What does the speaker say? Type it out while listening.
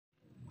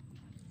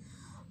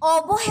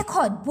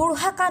অৱশেষত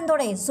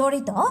বুঢ়াকাণ্ডৰে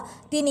জড়িত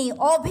তিনি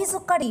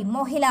অভিযোগকাৰী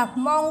মহিলাক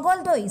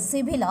মংগলদৈ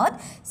চিভিলত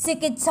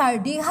চিকিৎসাৰ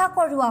দিহা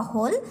কৰোৱা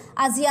হ'ল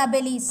আজি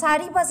আবেলি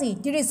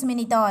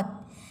 4:30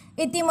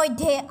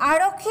 ইতিমধ্যে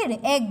আৰক্ষীৰ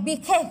এক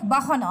বিশেষ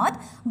বাহনত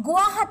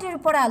গুৱাহাটীৰ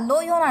পৰা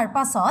লৈ অনাৰ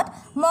পাছত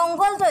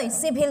মংগলদৈ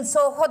চিভিল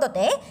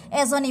চৌহদতে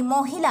এজনী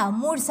মহিলা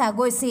মূৰ্ছা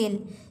গৈছিল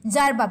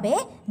যাৰ বাবে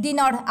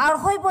দিনৰ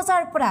 2:30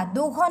 বজাৰ পৰা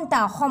 2 ঘণ্টা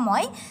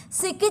সময়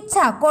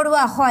চিকিৎসা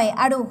কৰোৱা হয়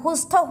আৰু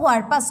সুস্থ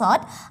হোৱাৰ পাছত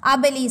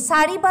আবেলি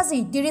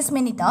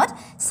 4:30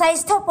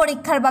 স্বাস্থ্য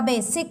পৰীক্ষাৰ বাবে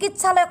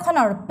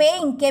চিকিৎসালয়খনৰ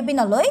পেইং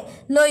কেবিনলৈ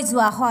লৈ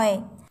যোৱা হয়।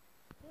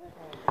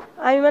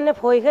 আমি মানে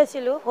ভয়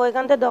খাইছিলোঁ, ভয়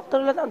খাওঁতে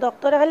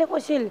ডক্টৰে খালি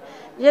কৈছিল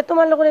যে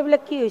তোমালোকৰ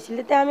এইবিলাক কি হৈছিল।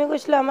 তেতিয়া আমি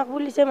কৈছিলোঁ আমাক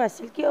পুলিচে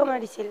মাৰিছিল। কিয়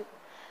মাৰিছিল?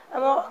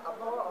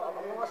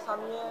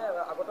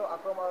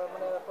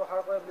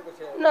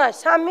 নহয়,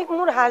 স্বামীক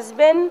মোৰ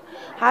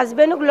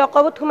হাজবেণ্ডক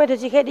লকআপত সোমাই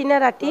থৈছে সেইদিনা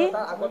ৰাতি।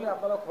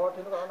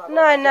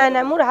 নাই নাই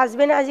নাই, মোৰ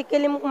হাজবেণ্ডে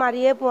আজিকালি মোক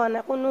মাৰিয়ে পোৱা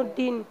নাই কোনো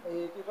দিন।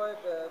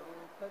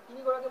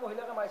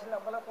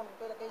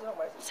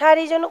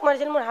 4জনক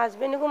মাৰিছিল, মোৰ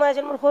হাজবেণ্ডকো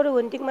মাৰিছিল, মোৰ সৰু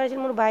ভণ্টিক মাৰিছিল,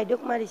 মোৰ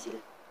বাইদেউক মাৰিছিল।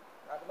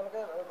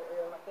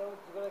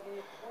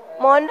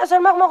 মহেন্দ্ৰ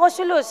শৰ্মাক মই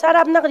কৈছিলোঁ, ছাৰ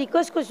আপোনাক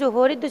ৰিকুৱেষ্ট কৰিছোঁ,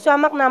 ভৰিত দিছোঁ,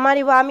 আমাক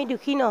নামাৰিব, আমি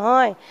দুখী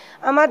নহয়,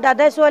 আমাৰ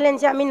দাদাই ছোৱালী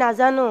আনিছে, আমি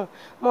নাজানো।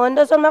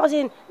 মহেন্দ্ৰ শৰ্মা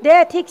কৈছিল দে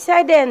ঠিক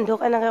চাই দে এন্ধুক,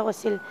 এনেকৈ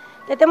কৈছিল।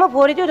 তেতিয়া মই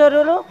ভৰিটো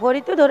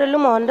ধৰিলোঁ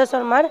মহেন্দ্ৰ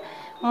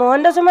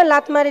শৰ্মাই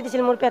লাত মাৰি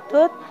দিছিল মোৰ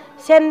পেটত।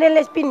 চেণ্ডেল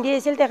পিন্ধি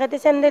আছিল, তেখেতে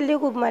চেণ্ডেল দিও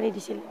কোব মাৰি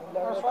দিছিল।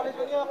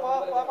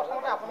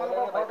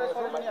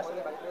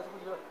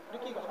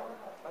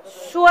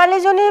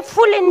 ছোৱালীজনী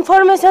ফুল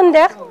ইনফৰমেশ্যন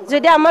দেখ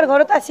যদি আমাৰ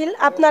ঘৰত আছিল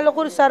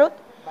আপোনালোকৰ ওচৰত।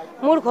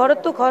 মোৰ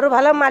ঘৰততো ঘৰ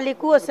ভালে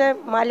মালিকো আছে,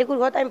 মালিকৰ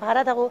ঘৰত আমি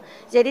ভাড়া থাকোঁ।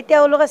 যদি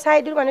তেওঁলোকে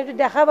চাইডৰ মানুহটো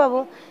দেখা পাব,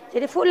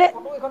 যদি ফুলে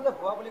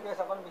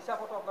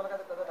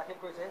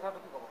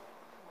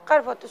কাৰ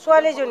ফটো?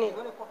 ছোৱালীজনী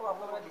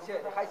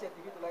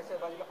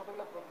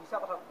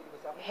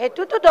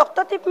সেইটোতো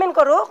ডক্টৰ ট্ৰিটমেণ্ট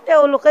কৰক।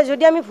 তেওঁলোকে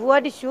যদি আমি ভুৱা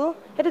দিছোঁ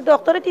সেইটো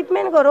ডক্টৰে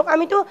ট্ৰিটমেণ্ট কৰক।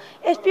 আমিতো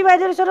SP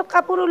বাইদেউৰ ওচৰত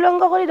কাপোৰ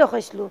উলংঘ কৰি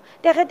দেখাইছিলোঁ।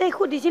 তেখেতে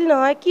সুধিছিল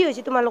নহয় কি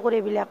হৈছে তোমালোকৰ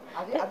এইবিলাক।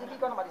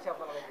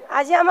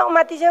 আজি আমাক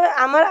মাতিছে,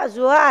 আমাৰ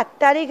যোৱা 8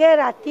 তাৰিখে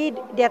ৰাতি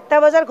 1:30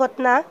 বজাৰ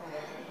ঘটনা।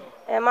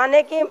 মানে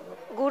কি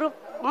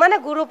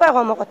গুৰুৰ পৰা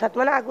কওঁ মই কথাত,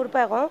 মানে আগৰ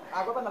পৰা কওঁ।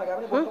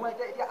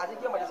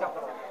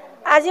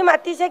 আজি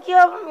মাতিছে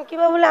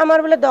কিবা বোলে আমাৰ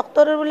বোলে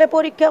ডক্টৰৰ বোলে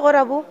পৰীক্ষা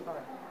কৰাব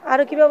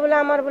আৰু কিবা বোলে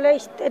আমাৰ বোলে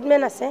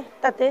ষ্টেটমেণ্ট আছে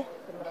তাতে।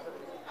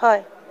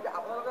 হয়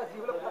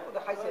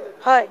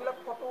হয়,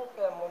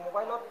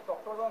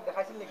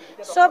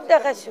 চব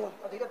দেখাইছোঁ।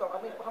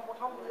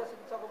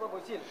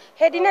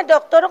 সেইদিনা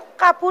ডক্টৰক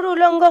কাপোৰ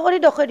উলংঘ কৰি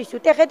দেখাই দিছোঁ।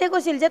 তেখেতে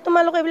কৈছিল যে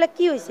তোমালোকৰ এইবিলাক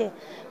কি হৈছে,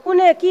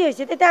 কোনে কি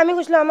হৈছে। তেতিয়া আমি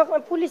কৈছিলোঁ আমাক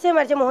পুলিচে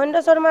মাৰিছে, মহেন্দ্ৰ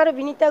শৰ্মা আৰু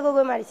বিনীতা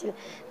গগৈ মাৰিছিল।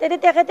 তেতিয়া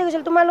তেখেতে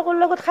কৈছিল তোমালোকৰ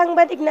লগত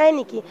সাংবাদিক নাই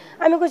নেকি?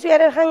 আমি কৈছোঁ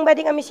ইয়াৰ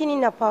সাংবাদিক আমি চিনি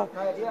নাপাওঁ।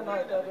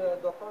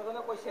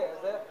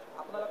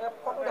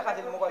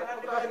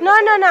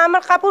 নহয় নহয় নহয়,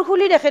 আমাৰ কাপোৰ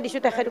খুলি দেখাই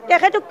দিছোঁ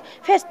তেখেতক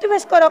ফেচ টু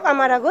ফেচ কৰক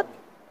আমাৰ আগত।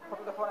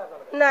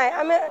 নাই,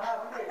 আমি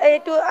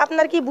এইটো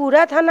আপোনাৰ কি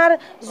বুঢ়া থানাৰ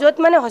য'ত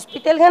মানে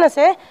হস্পিটেলখন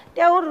আছে,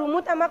 তেওঁৰ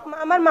ৰুমত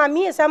আমাৰ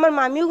মামী আছে, আমাৰ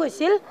মামীও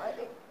গৈছিল।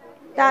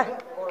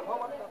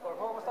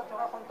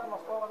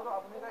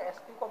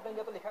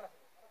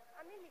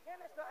 আমি লিখা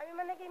নাছিলোঁ, আমি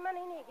মানে কি ইমান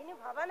সেইখিনি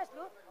ভবা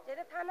নাছিলোঁ।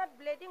 যেতিয়া থানাত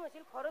ব্লিডিং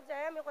হৈছিল ঘৰত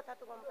যায় আমি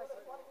কথাটো গম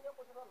পাইছিলোঁ।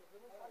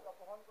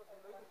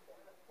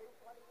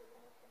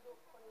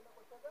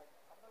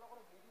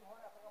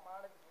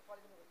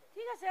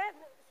 ঠিক আছে,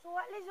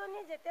 ছোৱালীজনী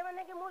যেতিয়া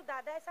মানে কি মোৰ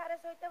দাদাই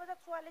 6:30 বজাত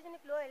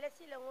ছোৱালীজনীক লৈ আহিলে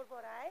শ্বিলঙৰ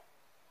পৰাই।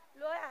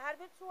 লৈ অহাৰ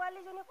পিছত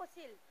ছোৱালীজনী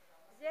কৈছিল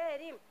যে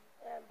হেৰি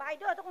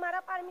বাইদেউহঁতক মাৰা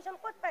পাৰ্মিশ্যন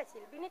ক'ত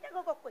পাইছিল? বিনীতা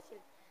গগৈক কৈছিল।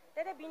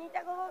 তেতিয়া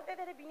বিনীতা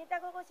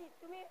গগৈ কৈছিল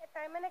তুমি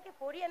তাই মানে কি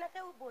ভৰি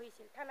এনেকৈ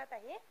বহিছিল থানাত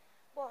আহি।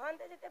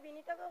 বহাওঁতে যেতিয়া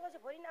বিনীতা গগৈ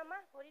কৈছিল ভৰি নামা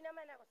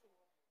এনে কৈছিল।